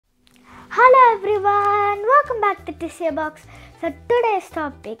Hello everyone, welcome back to Tissue Box. So today's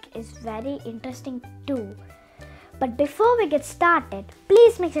topic is very interesting too. But before we get started,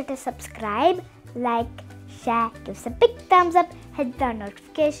 please make sure to subscribe, like, share, give us a big thumbs up, hit the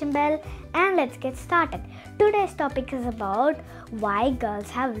notification bell, and let's get started. Today's topic is about why girls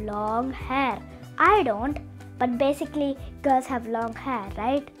have long hair. I don't, but basically girls have long hair,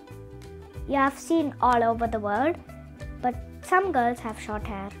 right? You have seen all over the world, but some girls have short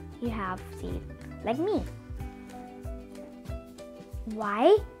hair. You have seen, like me.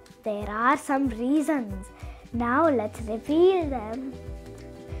 Why? There are some reasons. Now let's reveal them.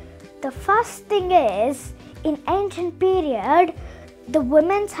 The first thing is, in ancient period, the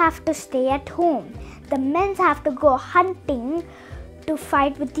women have to stay at home. The men have to go hunting to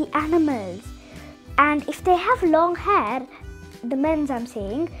fight with the animals. And if they have long hair, the men I'm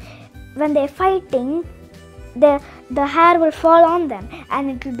saying, when they're fighting, the hair will fall on them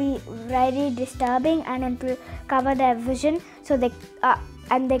and it will be very disturbing and it will cover their vision, so they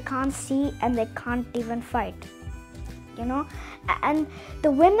can't see and they can't even fight, and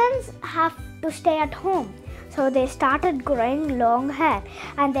the women have to stay at home, so they started growing long hair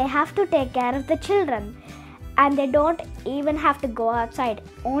and they have to take care of the children, and they don't even have to go outside,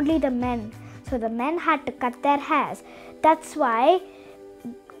 only the men. So the men had to cut their hairs. That's why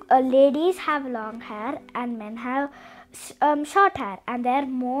ladies have long hair and men have short hair, and there are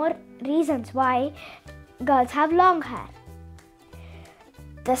more reasons why girls have long hair.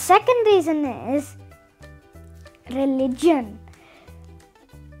 The second reason is religion.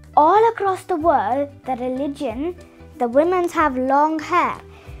 All across the world, the women have long hair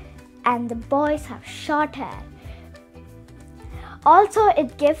and the boys have short hair. Also,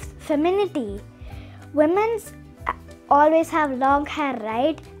 it gives femininity. Women's always have long hair,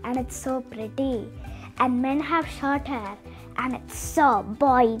 right? And it's so pretty. And men have short hair and it's so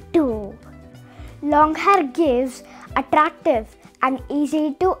boy too. Long hair gives attractive and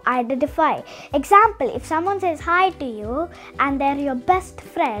easy to identify. Example, if someone says hi to you and they're your best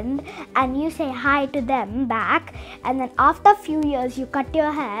friend and you say hi to them back, and then after a few years you cut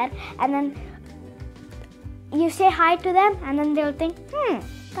your hair and then you say hi to them, and then they'll think,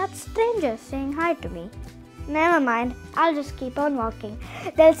 that's stranger saying hi to me. Never mind, I'll just keep on walking.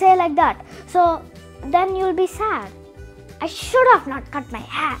 They'll say like that. So then you'll be sad. I should have not cut my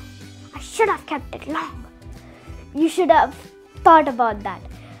hair. I should have kept it long. You should have thought about that.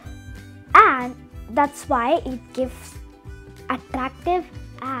 And that's why it gives attractive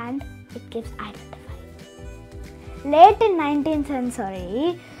and it gives identifying. Late in 19th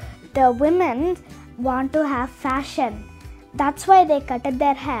century, the women want to have fashion. That's why they cutted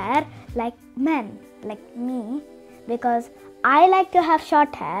their hair like men, like me, because I like to have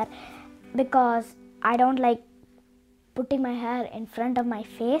short hair because I don't like putting my hair in front of my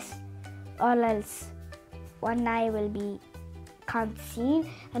face, or else one eye will be can't seen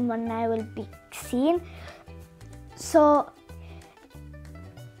and one eye will be seen. So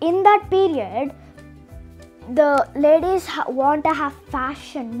in that period, the ladies want to have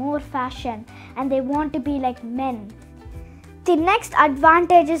fashion, more fashion, and they want to be like men. The next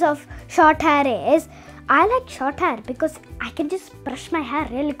advantages of short hair is, I like short hair because I can just brush my hair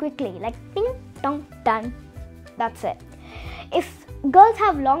really quickly, like ding dong done. That's it. If girls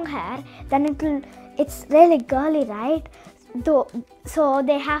have long hair, then it's really girly, right? So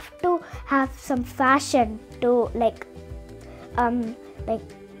they have to have some fashion to like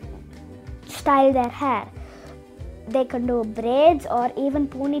style their hair. They can do braids or even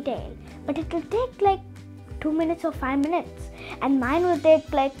ponytail, but it will take like 2 minutes or 5 minutes, and mine will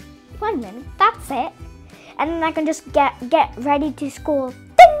take like 1 minute. That's it. And then I can just get ready to school.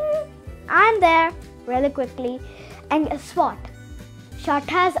 Ding! I'm there really quickly. And guess what? Short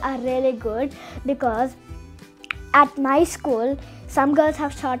hairs are really good because at my school, some girls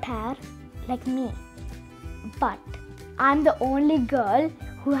have short hair like me. But I'm the only girl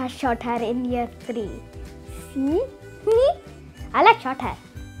who has short hair in year 3. See? I like short hair.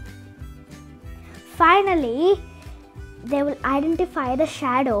 Finally, they will identify the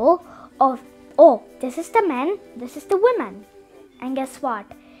shadow of, oh, this is the men, this is the women. And guess what?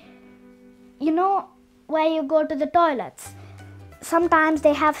 You know where you go to the toilets? Sometimes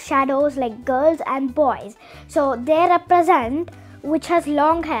they have shadows like girls and boys. So they represent which has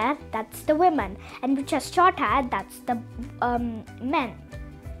long hair, that's the women, and which has short hair, that's the men.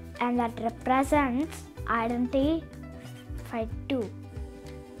 And that represents identity too.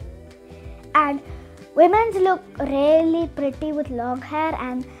 And women look really pretty with long hair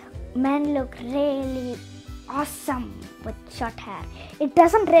and men look really awesome with short hair. It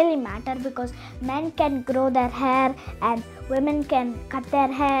doesn't really matter because men can grow their hair and women can cut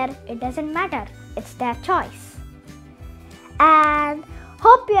their hair. It doesn't matter. It's their choice. And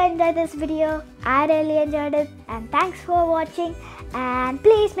hope you enjoyed this video. I really enjoyed it, and thanks for watching. And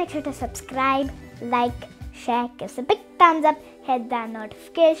please make sure to subscribe, like, share, give us a big thumbs up, hit that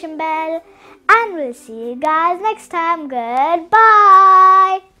notification bell, and we'll see you guys next time.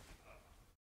 Goodbye.